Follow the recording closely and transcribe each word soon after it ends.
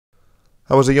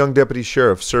I was a young deputy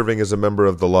sheriff serving as a member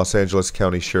of the Los Angeles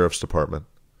County Sheriff's Department.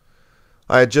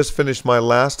 I had just finished my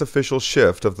last official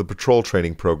shift of the patrol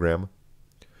training program.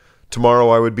 Tomorrow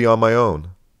I would be on my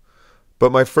own.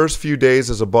 But my first few days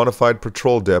as a bona fide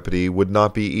patrol deputy would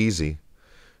not be easy.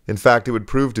 In fact, it would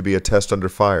prove to be a test under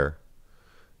fire.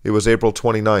 It was April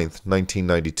 29th,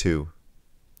 1992.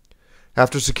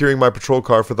 After securing my patrol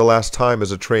car for the last time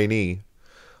as a trainee,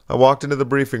 I walked into the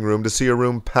briefing room to see a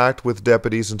room packed with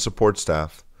deputies and support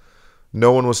staff.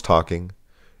 No one was talking.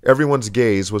 Everyone's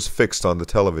gaze was fixed on the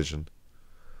television.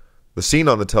 The scene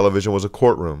on the television was a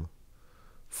courtroom.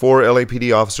 4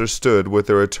 LAPD officers stood with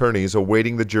their attorneys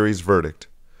awaiting the jury's verdict,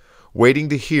 waiting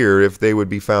to hear if they would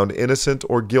be found innocent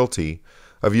or guilty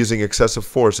of using excessive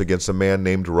force against a man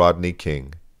named Rodney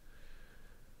King.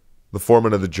 The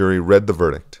foreman of the jury read the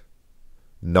verdict.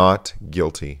 Not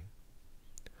guilty.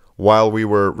 While we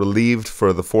were relieved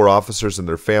for the 4 officers and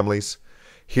their families,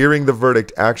 hearing the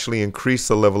verdict actually increased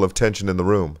the level of tension in the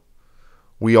room.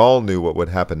 We all knew what would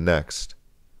happen next.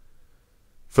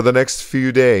 For the next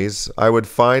few days, I would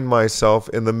find myself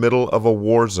in the middle of a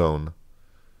war zone.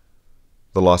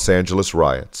 The Los Angeles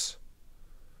Riots.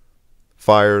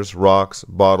 Fires, rocks,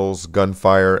 bottles,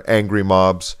 gunfire, angry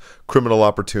mobs, criminal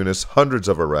opportunists, hundreds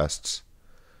of arrests.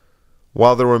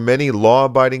 While there were many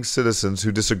law-abiding citizens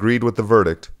who disagreed with the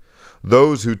verdict,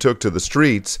 those who took to the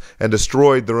streets and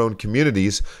destroyed their own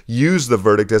communities used the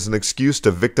verdict as an excuse to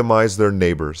victimize their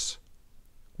neighbors.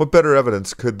 What better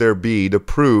evidence could there be to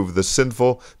prove the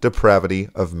sinful depravity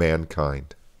of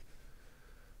mankind?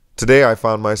 Today I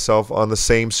found myself on the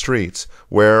same streets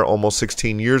where, almost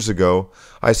 16 years ago,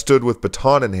 I stood with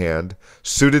baton in hand,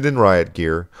 suited in riot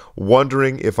gear,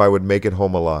 wondering if I would make it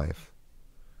home alive.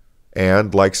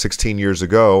 And, like 16 years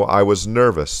ago, I was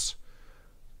nervous,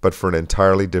 but for an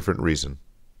entirely different reason.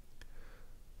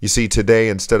 You see, today,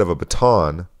 instead of a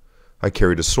baton, I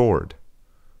carried a sword,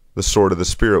 the sword of the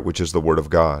Spirit, which is the Word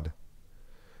of God.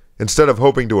 Instead of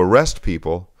hoping to arrest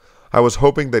people, I was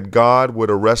hoping that God would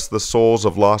arrest the souls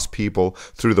of lost people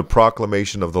through the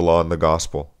proclamation of the law and the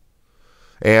gospel.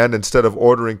 And instead of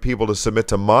ordering people to submit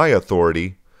to my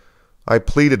authority, I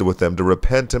pleaded with them to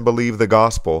repent and believe the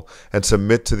gospel and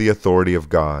submit to the authority of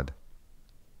God.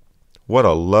 What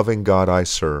a loving God I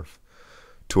serve,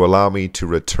 to allow me to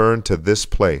return to this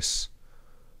place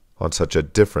on such a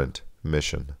different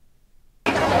mission.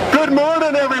 Good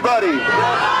morning, everybody.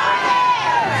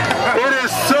 It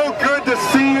is so good to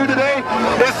see you today.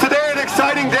 Is today an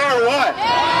exciting day or what?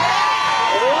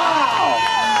 Wow!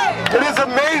 It is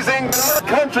amazing that our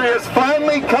country has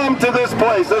finally come to this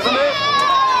place, isn't it?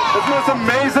 Isn't this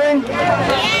amazing?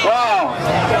 Wow.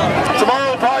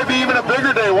 Tomorrow will probably be even a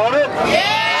bigger day, won't it?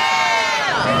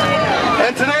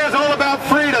 And today is all about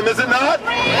freedom, is it not?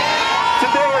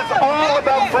 Today is all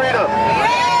about freedom.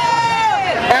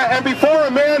 And before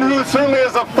a man who certainly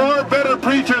is a far better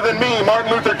preacher than me,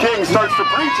 Martin Luther King, starts to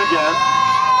preach again,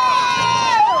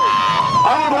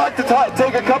 I would like to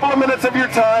take a couple of minutes of your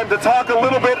time to talk a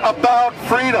little bit about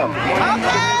freedom.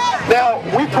 Now,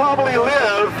 we probably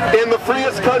live in the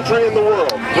freest country in the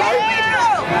world, right?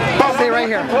 But we're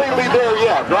not completely there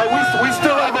yet, right? We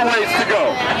still have a ways to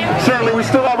go. Certainly, we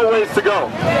still have a ways to go.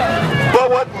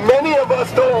 But what many of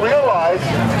us don't realize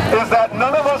is that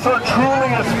none of us are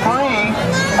truly as free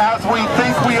as we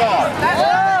think we are.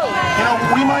 You know,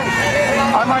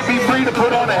 I might be free to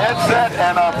put on a headset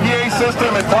and a PA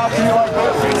system and talk to you like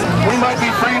this. We might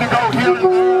be free to go here and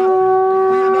there.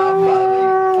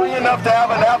 Free enough to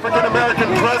have an African-American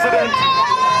president.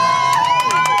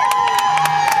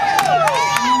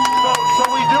 So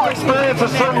we do experience a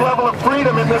certain level of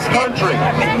freedom in this country.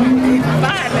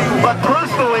 But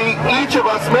personally, each of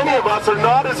us, many of us, are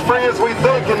not as free as we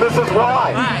think, and this is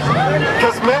why.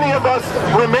 Because many of us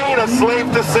remain a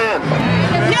slave to sin.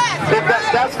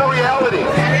 That's the reality.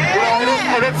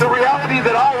 And it's a reality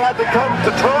that I had to come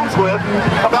to terms with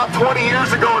about 20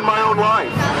 years ago in my own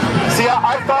life. See,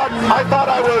 I thought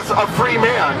I was a free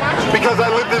man because I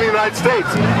lived in the United States.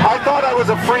 I thought I was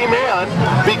a free man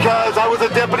because I was a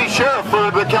deputy sheriff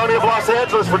for the county of Los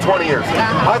Angeles for 20 years.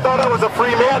 I thought I was a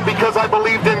free man because I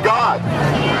believed in God.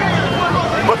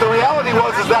 But the reality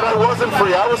was that I wasn't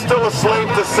free. I was still a slave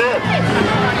to sin.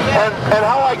 And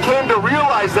how I came to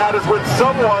realize that is when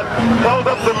someone held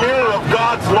up the mirror of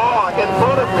God's law in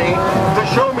front of me to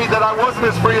show me that I wasn't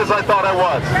as free as I thought I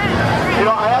was. You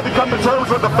know, I had to come to terms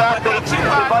with the fact that if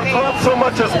I taught so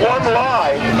much as one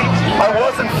lie, I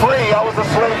wasn't free, I was a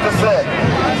slave to sin.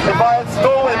 If I had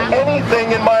stolen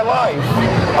anything in my life,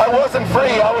 I wasn't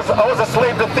free, I was a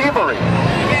slave to thievery.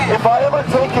 If I ever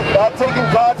had taken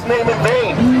God's name in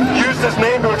vain, used his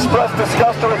name to express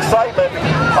disgust or excitement,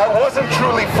 I wasn't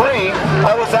truly free,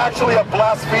 I was actually a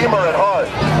blasphemer at heart.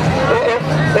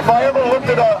 If I ever looked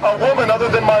at a woman other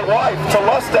than my wife to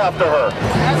lust after her,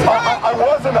 I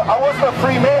wasn't a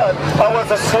free man. I was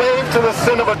a slave to the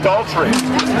sin of adultery.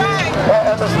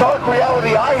 And the stark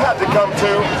reality I had to come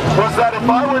to was that if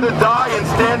I were to die and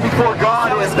stand before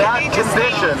God in that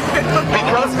condition,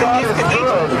 because God is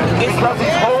good, because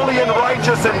He's holy and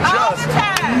righteous and just,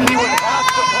 He would have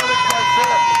to punish my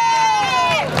sin.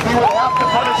 He would have to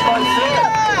punish my sin.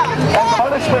 And the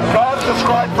punishment God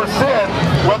described for sin,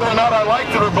 whether or not I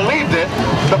liked it or believed it,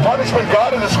 the punishment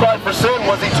God had described for sin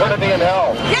was eternity in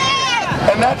hell.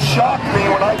 And that shocked me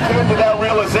when I came to that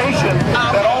realization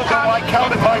that although I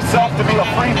counted myself to be a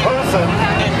free person,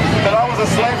 that I was a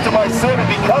slave to my sin, and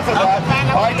because of that,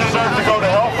 I deserved to go to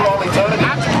hell for all eternity.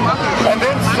 And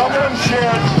then someone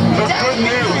shared the good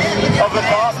news of the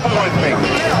gospel with me.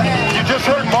 You just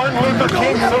heard Martin Luther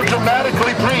King so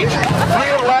dramatically preach, free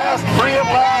at last, free at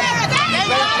last.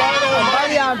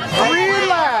 I'm free at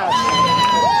last.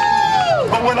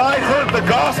 But when I heard the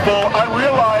gospel, I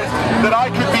realized that I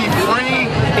could be free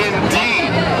indeed.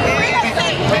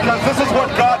 Because this is what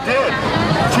God did.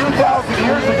 2,000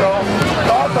 years ago,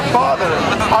 God the Father,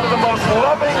 out of the most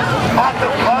loving act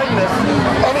of kindness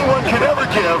anyone could ever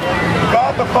give,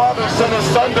 God the Father sent His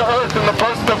Son to earth in the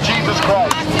person of Jesus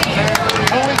Christ.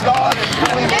 Fully God and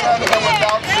fully man and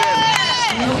without sin.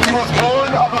 He was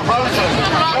born of a virgin,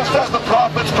 just as the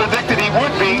prophets predicted He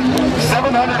would be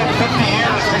 750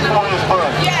 years before His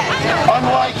birth.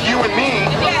 Unlike you and me,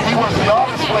 He was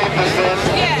not a slave to sin.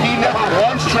 He never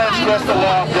once transgressed the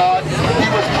law of God. He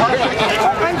was perfect in His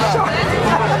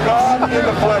God in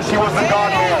the flesh. He was the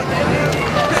God-man.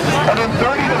 And in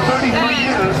 30 to 33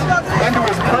 years into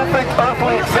His perfect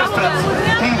earthly existence,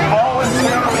 He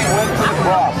voluntarily went to the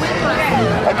cross.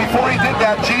 And before He did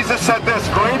that, Jesus said this,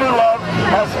 greater love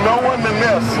has no one than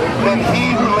this, than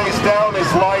He who lays down His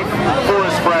life for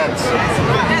His friends.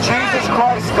 Jesus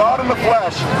Christ, God in the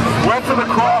flesh, went to the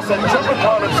cross and took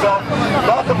upon Himself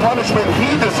not the punishment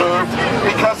He deserved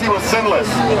because He was sinless,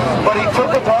 but He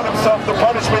took upon Himself the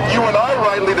punishment you and I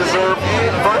rightly deserve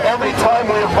for every time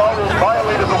we have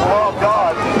violated the law of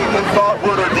God in thought,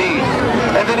 word, or deed.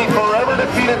 And then He forever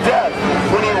defeated death.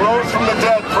 When He rose from the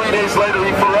dead 3 days later,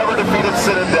 He forever defeated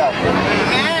sin and death.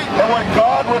 And what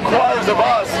God requires of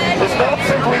us is not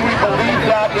simply we believe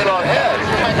that in our head,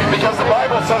 because the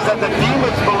Bible says that the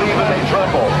demons believe and they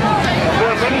tremble. There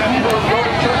are many people who go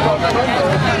to church on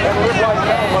Sunday and live like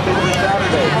that Monday through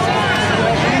Saturday.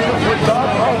 Jesus would not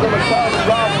call them a child of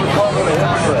God, He would call them a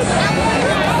hypocrite.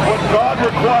 What God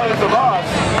requires of us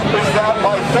is that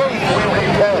by faith we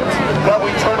repent, that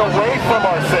we turn away from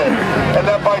our sin, and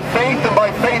that by faith and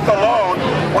by faith alone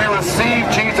we receive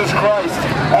Jesus Christ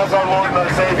as our Lord and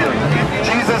our Savior.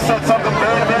 Jesus said something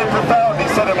very, very profound. He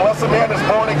said, unless a man is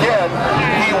born again,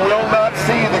 he will not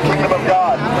see the kingdom of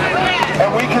God.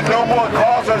 And we can no more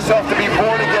cause ourselves to be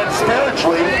born again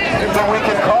spiritually than we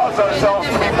can cause ourselves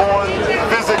to be born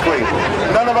physically.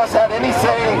 None of us had any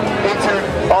say into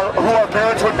who our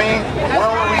parents would be, where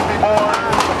would we be born,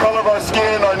 the color of our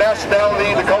skin, our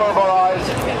nationality, the color of our eyes.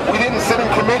 We didn't sit in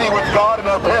committee with God and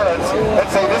our parents and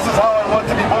say, this is how I want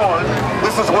to be born,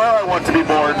 this is where I want to be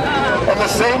born. And the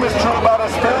same is true about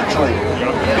us spiritually.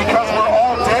 Because we're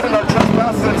all dead in our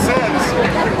trespasses and sins,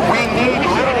 we need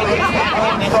literally to be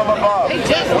born from above. We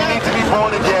need to be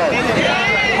born again.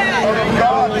 And if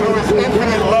God, through His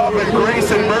infinite love and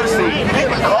grace and mercy,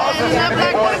 causes you to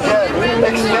be born again,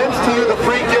 extends to you the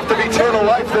free gift of eternal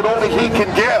life that only He can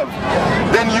give,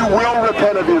 then you will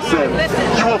repent of your sin.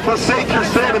 You will forsake your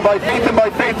sin, and by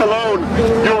faith alone,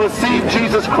 you'll receive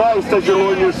Jesus Christ as your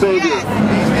Lord and your Savior.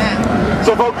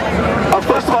 So folks,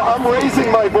 first of all, I'm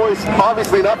raising my voice,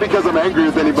 obviously not because I'm angry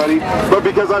with anybody, but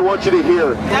because I want you to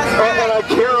hear. And I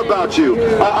care about you.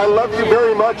 I love you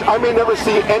very much. I may never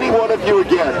see any one of you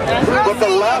again. But the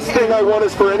last thing I want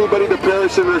is for anybody to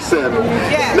perish in their sin.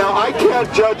 Now, I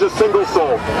can't judge a single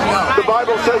soul. The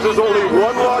Bible says there's only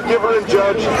one lawgiver and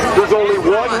judge. There's only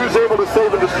one who's able to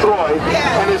save and destroy.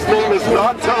 And His name is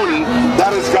not Tony.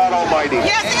 That is God Almighty.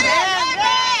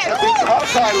 And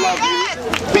because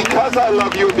I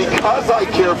love you, and because I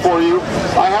care for you,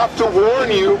 I have to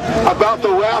warn you about the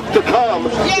wrath to come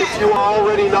if you are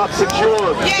already not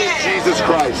secure in Jesus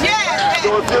Christ.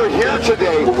 So if you're here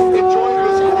today, enjoying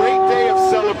this great day of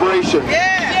celebration,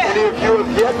 and if you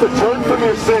have yet to turn from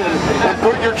your sin and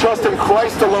put your trust in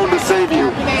Christ alone to save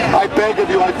you, I beg of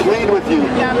you, I plead with you,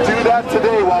 do that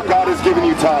today while God has given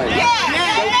you time.